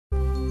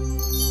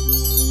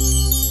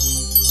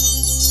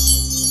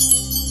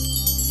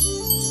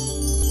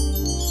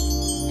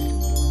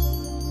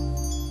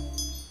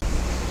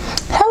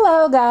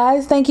Hello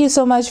guys, thank you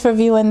so much for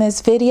viewing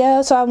this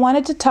video. So I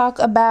wanted to talk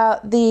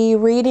about the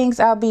readings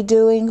I'll be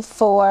doing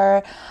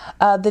for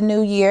the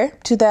new year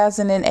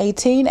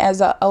 2018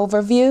 as an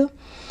overview.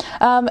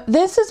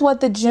 This is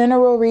what the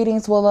general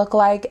readings will look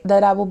like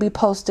that I will be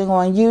posting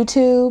on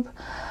YouTube.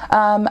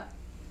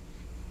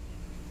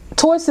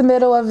 Towards the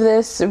middle of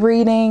this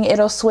reading,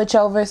 it'll switch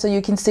over so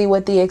you can see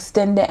what the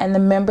extended and the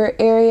member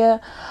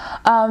area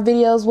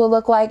videos will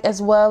look like,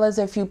 as well as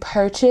if you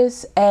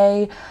purchase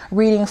a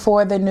reading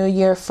for the new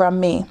year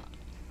from me.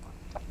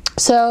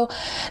 So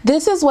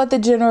this is what the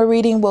general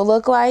reading will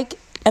look like,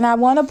 and I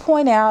want to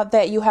point out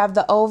that you have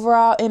the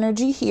overall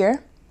energy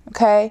here.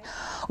 Okay,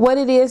 what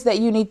it is that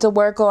you need to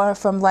work on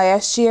from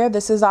last year.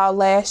 This is all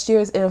last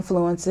year's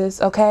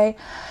influences. Okay,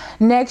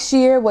 next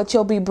year, what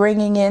you'll be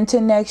bringing into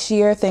next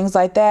year, things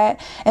like that.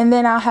 And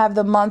then I'll have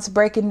the months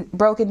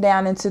broken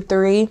down into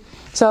 3.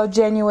 So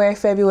January,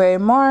 February,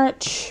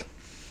 March,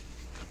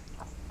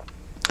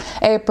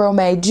 April,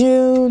 May,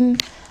 June,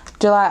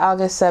 July,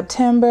 August,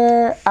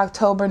 September,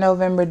 October,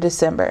 November,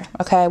 December.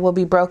 Okay, will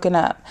be broken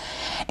up.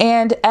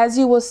 And as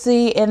you will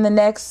see in the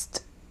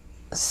next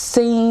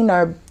scene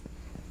or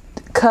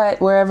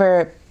cut,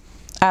 wherever,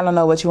 I don't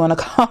know what you want to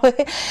call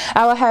it,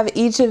 I will have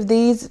each of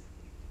these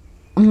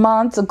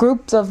months,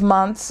 groups of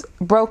months,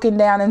 broken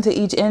down into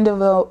each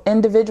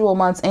individual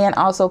months and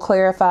also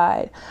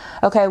clarified,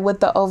 okay, with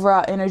the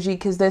overall energy,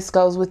 because this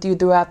goes with you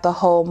throughout the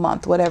whole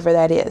month, whatever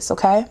that is.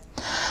 Okay,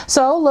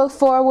 so look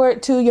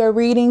forward to your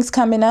readings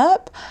coming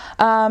up,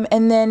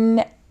 and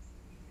then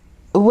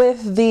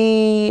with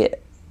the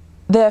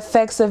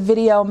effects of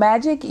video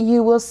magic,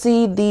 you will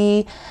see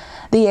the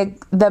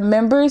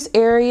members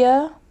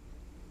area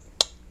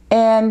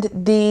and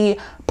the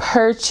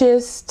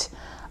purchased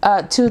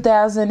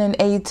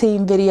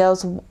 2018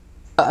 videos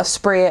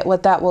spread,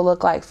 what that will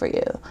look like for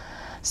you.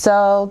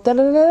 So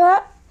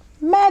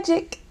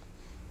magic.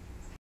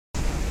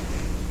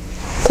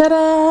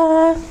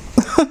 Ta-da!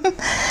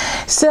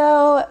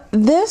 So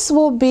this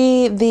will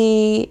be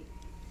the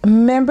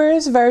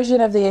members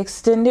version of the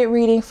extended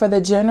reading for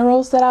the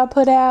generals that I'll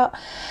put out,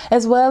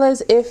 as well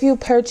as if you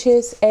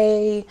purchase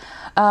a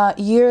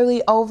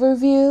yearly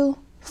overview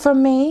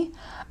from me,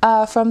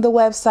 from the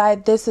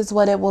website, this is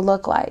what it will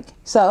look like.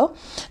 So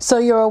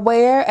you're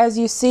aware, as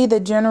you see the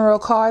general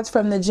cards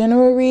from the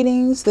general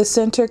readings, the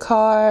center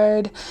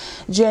card,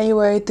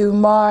 January through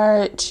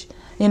March,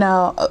 you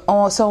know,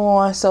 so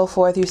on and so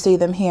forth. You see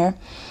them here.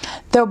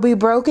 They'll be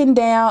broken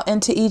down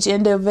into each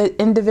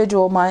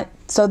individual month.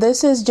 So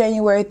this is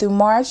January through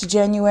March,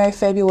 January,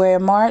 February,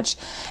 March,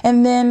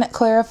 and then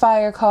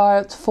clarifier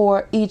cards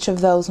for each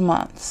of those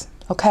months.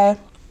 Okay.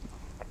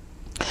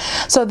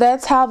 So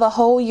that's how the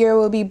whole year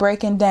will be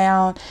breaking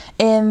down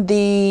in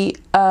the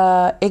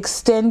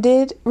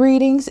extended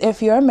readings,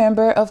 if you're a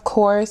member, of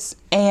course,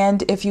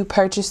 and if you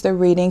purchase the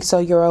reading, so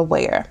you're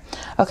aware.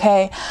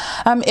 Okay,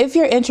 if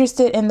you're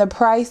interested in the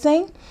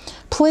pricing,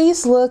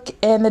 please look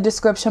in the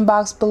description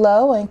box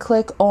below and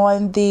click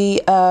on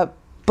the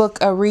book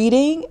a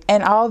reading,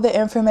 and all the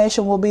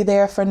information will be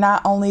there for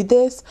not only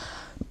this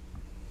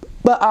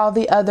but all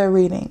the other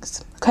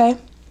readings. Okay,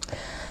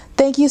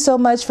 thank you so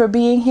much for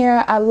being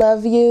here. I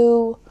love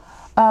you.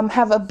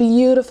 Have a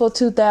beautiful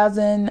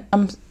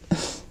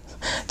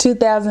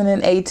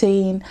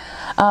 2018.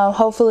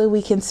 Hopefully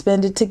we can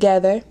spend it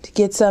together to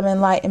get some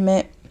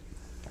enlightenment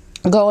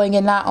going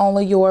in not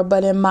only your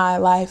but in my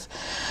life.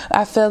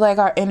 I feel like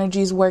our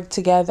energies work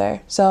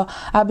together. So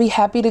I'll be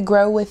happy to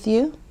grow with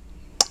you.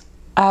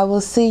 I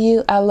will see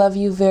you. I love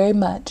you very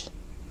much.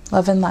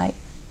 Love and light.